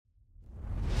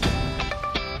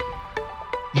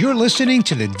You're listening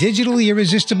to the Digitally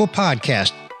Irresistible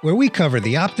podcast, where we cover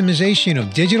the optimization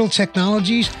of digital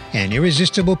technologies and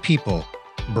irresistible people.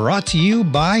 Brought to you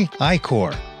by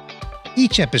iQor.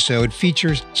 Each episode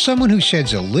features someone who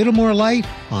sheds a little more light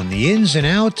on the ins and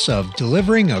outs of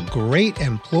delivering a great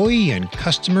employee and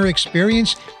customer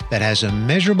experience that has a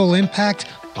measurable impact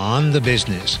on the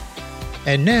business.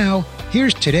 And now,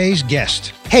 here's today's guest.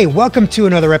 Hey, welcome to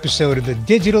another episode of the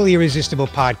Digitally Irresistible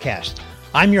podcast.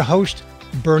 I'm your host,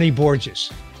 Bernie Borges.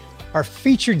 Our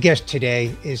featured guest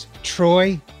today is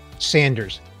Troy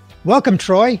Sanders. Welcome,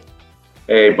 Troy.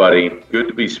 Hey, buddy. Good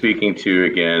to be speaking to you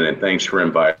again, and thanks for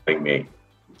inviting me.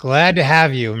 Glad to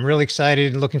have you. I'm really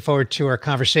excited and looking forward to our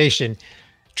conversation.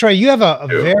 Troy, you have a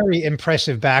very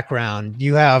impressive background.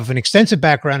 You have an extensive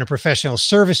background in professional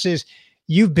services.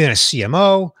 You've been a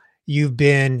CMO. You've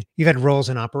had roles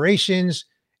in operations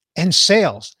and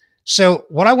sales. So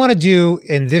what I want to do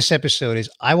in this episode is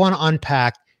I want to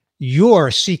unpack your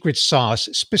secret sauce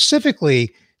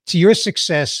specifically to your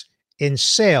success in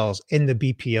sales in the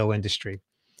BPO industry.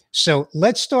 So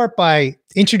let's start by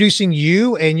introducing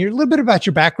you and a little bit about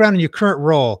your background and your current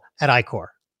role at iQor.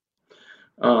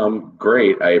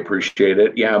 Great. I appreciate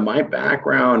it. Yeah, my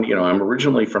background, I'm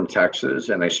originally from Texas,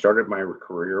 and I started my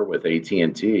career with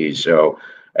AT&T. So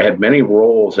I had many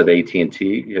roles at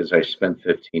AT&T because I spent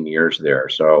 15 years there.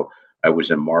 So I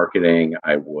was in marketing.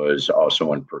 I was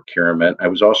also in procurement. I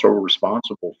was also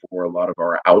responsible for a lot of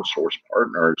our outsourced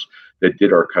partners that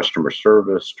did our customer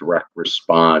service, direct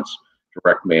response,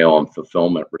 direct mail, and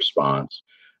fulfillment response.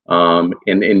 And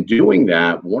in doing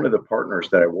that, one of the partners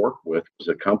that I worked with was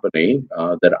a company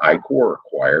that iQor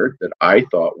acquired that I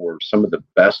thought were some of the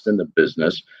best in the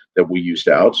business that we used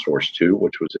to outsource to,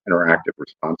 which was Interactive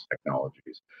Response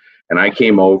Technologies. And I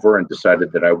came over and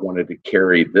decided that I wanted to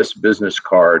carry this business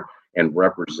card and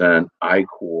represent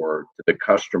iQor to the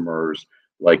customers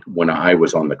like when I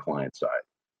was on the client side.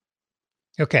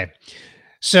 Okay.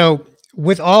 So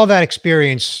with all that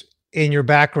experience in your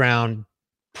background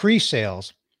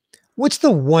pre-sales, what's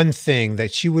the one thing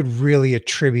that you would really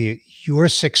attribute your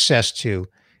success to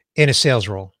in a sales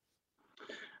role?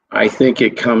 I think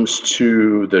it comes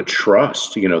to the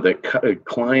trust, that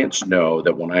clients know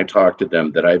that when I talk to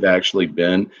them that I've actually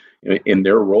been in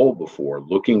their role before,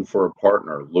 looking for a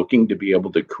partner, looking to be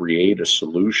able to create a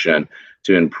solution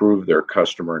to improve their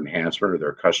customer enhancement or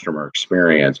their customer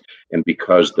experience. And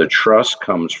because the trust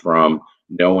comes from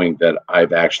knowing that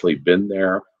I've actually been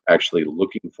there, actually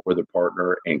looking for the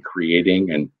partner and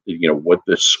creating and what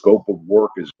the scope of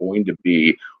work is going to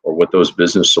be or what those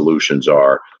business solutions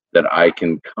are, that I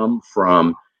can come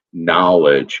from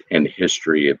knowledge and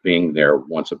history of being there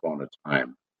once upon a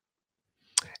time.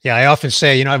 Yeah, I often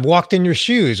say, I've walked in your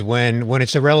shoes when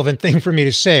it's a relevant thing for me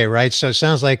to say, right? So it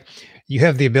sounds like you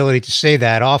have the ability to say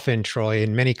that often, Troy,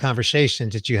 in many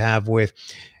conversations that you have with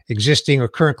existing or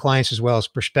current clients as well as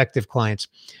prospective clients.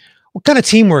 What kind of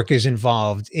teamwork is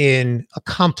involved in a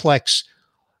complex,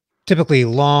 typically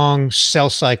long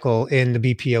sales cycle in the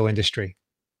BPO industry?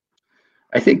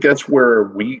 I think that's where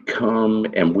we come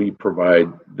and we provide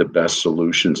the best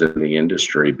solutions in the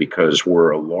industry because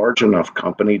we're a large enough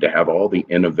company to have all the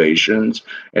innovations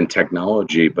and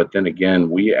technology. But then again,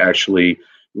 we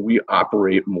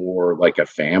operate more like a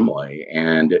family.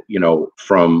 And,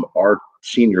 from our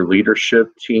senior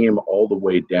leadership team all the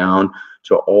way down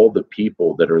to all the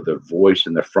people that are the voice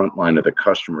in the front line of the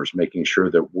customers, making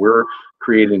sure that we're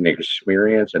creating an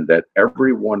experience and that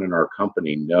everyone in our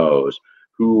company knows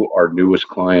who our newest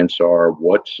clients are,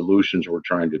 what solutions we're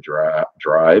trying to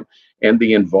drive, and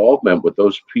the involvement with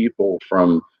those people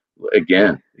from,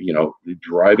 again,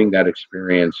 driving that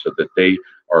experience so that they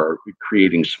are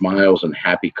creating smiles and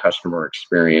happy customer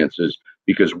experiences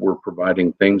because we're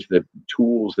providing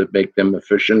tools that make them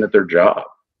efficient at their job.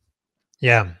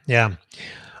 Yeah, yeah.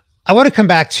 I want to come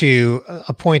back to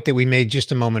a point that we made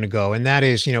just a moment ago, and that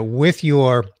is, with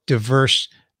your diverse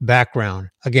background,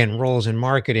 again, roles in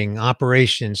marketing,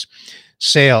 operations,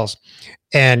 sales,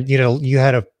 and you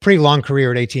had a pretty long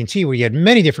career at AT&T where you had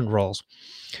many different roles.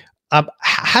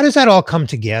 How does that all come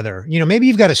together? Maybe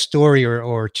you've got a story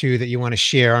or two that you want to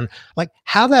share on like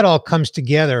how that all comes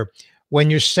together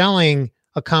when you're selling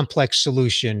a complex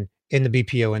solution in the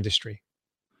BPO industry.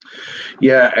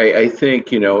 Yeah, I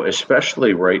think,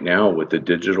 especially right now with the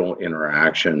digital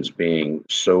interactions being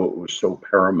so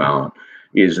paramount,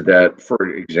 is that, for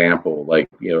example, like,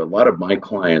 a lot of my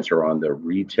clients are on the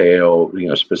retail,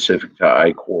 specific to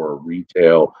iQor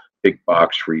retail, big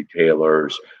box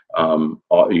retailers,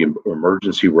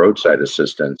 emergency roadside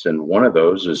assistance. And one of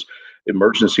those is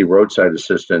emergency roadside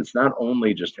assistance, not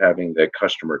only just having the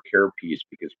customer care piece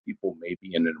because people may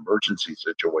be in an emergency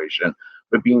situation,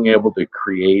 but being able to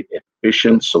create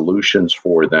efficient solutions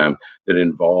for them that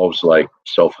involves like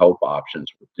self-help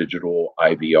options with digital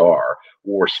IVR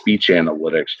or speech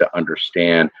analytics to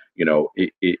understand,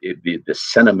 the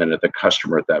sentiment of the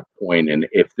customer at that point, and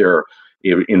if they're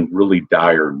in really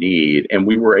dire need. And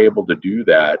we were able to do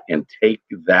that and take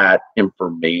that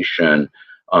information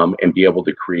and be able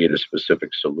to create a specific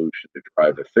solution to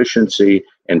drive efficiency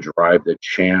and drive the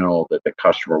channel that the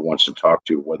customer wants to talk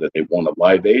to, whether they want a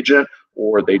live agent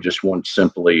or they just want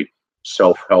simply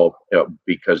self-help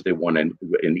because they want an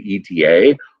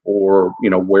ETA, or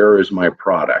where is my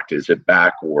product, is it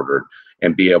back ordered,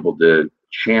 and be able to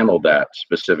channel that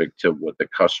specific to what the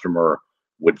customer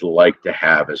would like to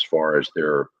have as far as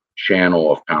their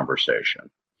channel of conversation.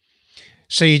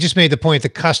 So you just made the point, the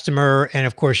customer, and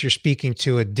of course you're speaking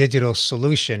to a digital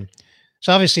solution.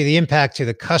 So obviously the impact to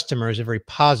the customer is a very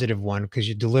positive one because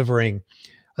you're delivering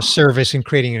a service and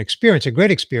creating an experience, a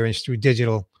great experience through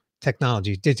digital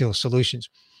technology, digital solutions.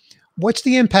 What's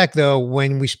the impact though,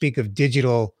 when we speak of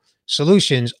digital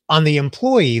solutions on the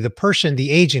employee, the person,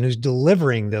 the agent who's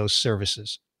delivering those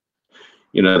services?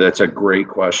 That's a great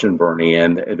question, Bernie.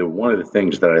 And one of the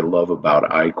things that I love about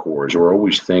iQor is we're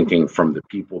always thinking from the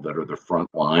people that are the front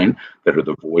line, that are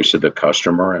the voice of the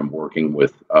customer and working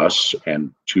with us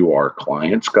and to our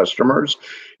clients' customers,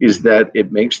 is that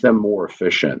it makes them more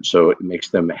efficient. So it makes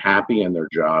them happy in their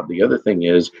job. The other thing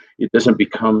is it doesn't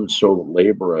become so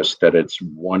laborious that it's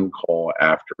one call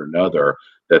after another,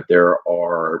 that there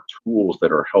are tools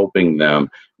that are helping them,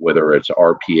 whether it's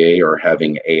RPA or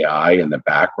having AI in the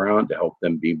background to help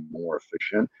them be more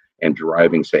efficient and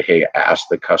driving, say, hey, ask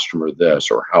the customer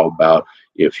this, or how about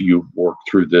if you work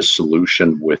through this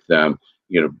solution with them,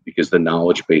 because the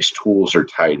knowledge-based tools are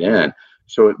tied in.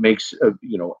 So it makes,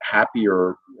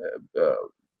 happier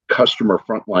customer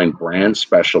frontline brand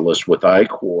specialists with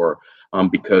iQor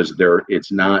because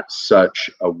it's not such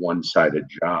a one-sided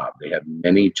job. They have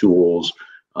many tools,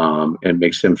 and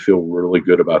makes them feel really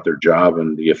good about their job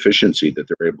and the efficiency that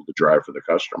they're able to drive for the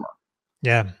customer.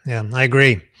 Yeah, I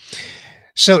agree.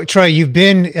 So Troy, you've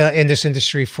been in this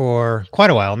industry for quite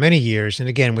a while, many years. And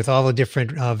again, with all the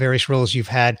different various roles you've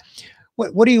had,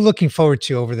 what are you looking forward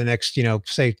to over the next,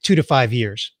 say 2 to 5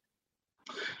 years?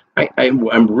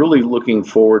 I'm really looking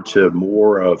forward to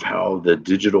more of how the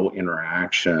digital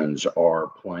interactions are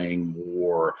playing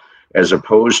more, as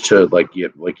opposed to like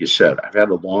you said, I've had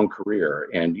a long career,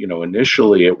 and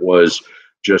initially it was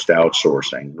just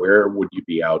outsourcing. Where would you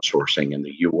be outsourcing in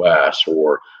the U.S.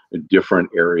 or in different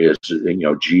areas,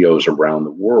 geos around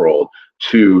the world,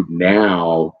 to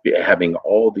now having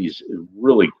all these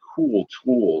really cool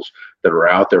tools that are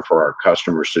out there for our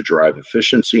customers to drive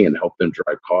efficiency and help them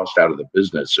drive cost out of the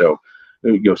business. So,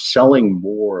 selling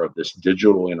more of this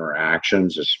digital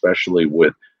interactions, especially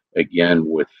with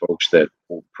folks that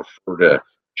will prefer to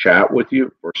chat with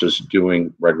you versus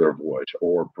doing regular voice,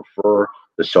 or prefer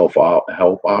the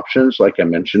self-help options, like I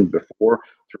mentioned before,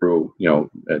 through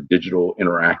a digital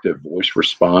interactive voice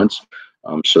response,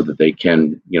 so that they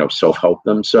can self-help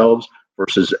themselves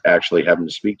versus actually having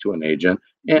to speak to an agent.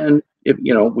 And if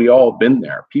we all been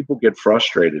there, people get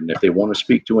frustrated, and if they want to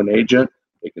speak to an agent,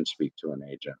 they can speak to an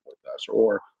agent with us,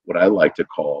 or what I like to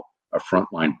call a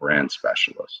frontline brand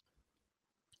specialist.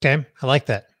 Okay. I like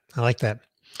that.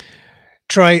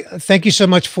 Troy, thank you so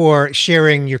much for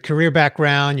sharing your career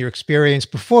background, your experience.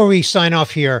 Before we sign off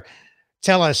here,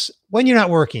 tell us, when you're not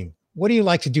working, what do you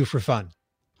like to do for fun?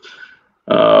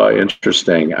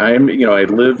 Interesting. I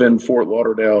live in Fort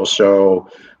Lauderdale, so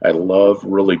I love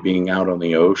really being out on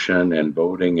the ocean and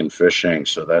boating and fishing.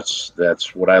 So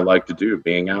that's what I like to do,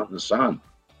 being out in the sun.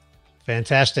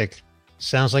 Fantastic.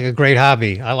 Sounds like a great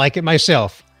hobby. I like it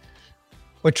myself.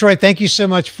 Well, Troy, thank you so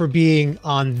much for being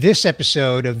on this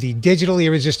episode of the Digital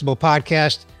Irresistible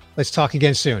Podcast. Let's talk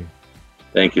again soon.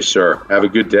 Thank you, sir. Have a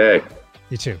good day.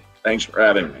 You too. Thanks for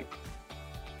having me.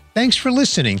 Thanks for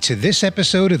listening to this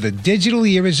episode of the Digital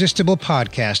Irresistible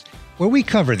Podcast, where we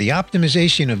cover the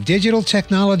optimization of digital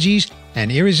technologies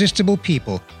and irresistible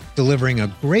people, delivering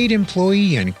a great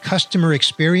employee and customer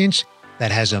experience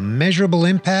that has a measurable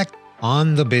impact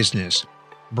on the business.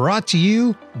 Brought to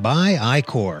you by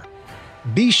iQor.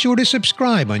 Be sure to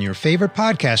subscribe on your favorite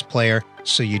podcast player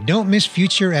so you don't miss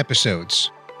future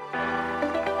episodes.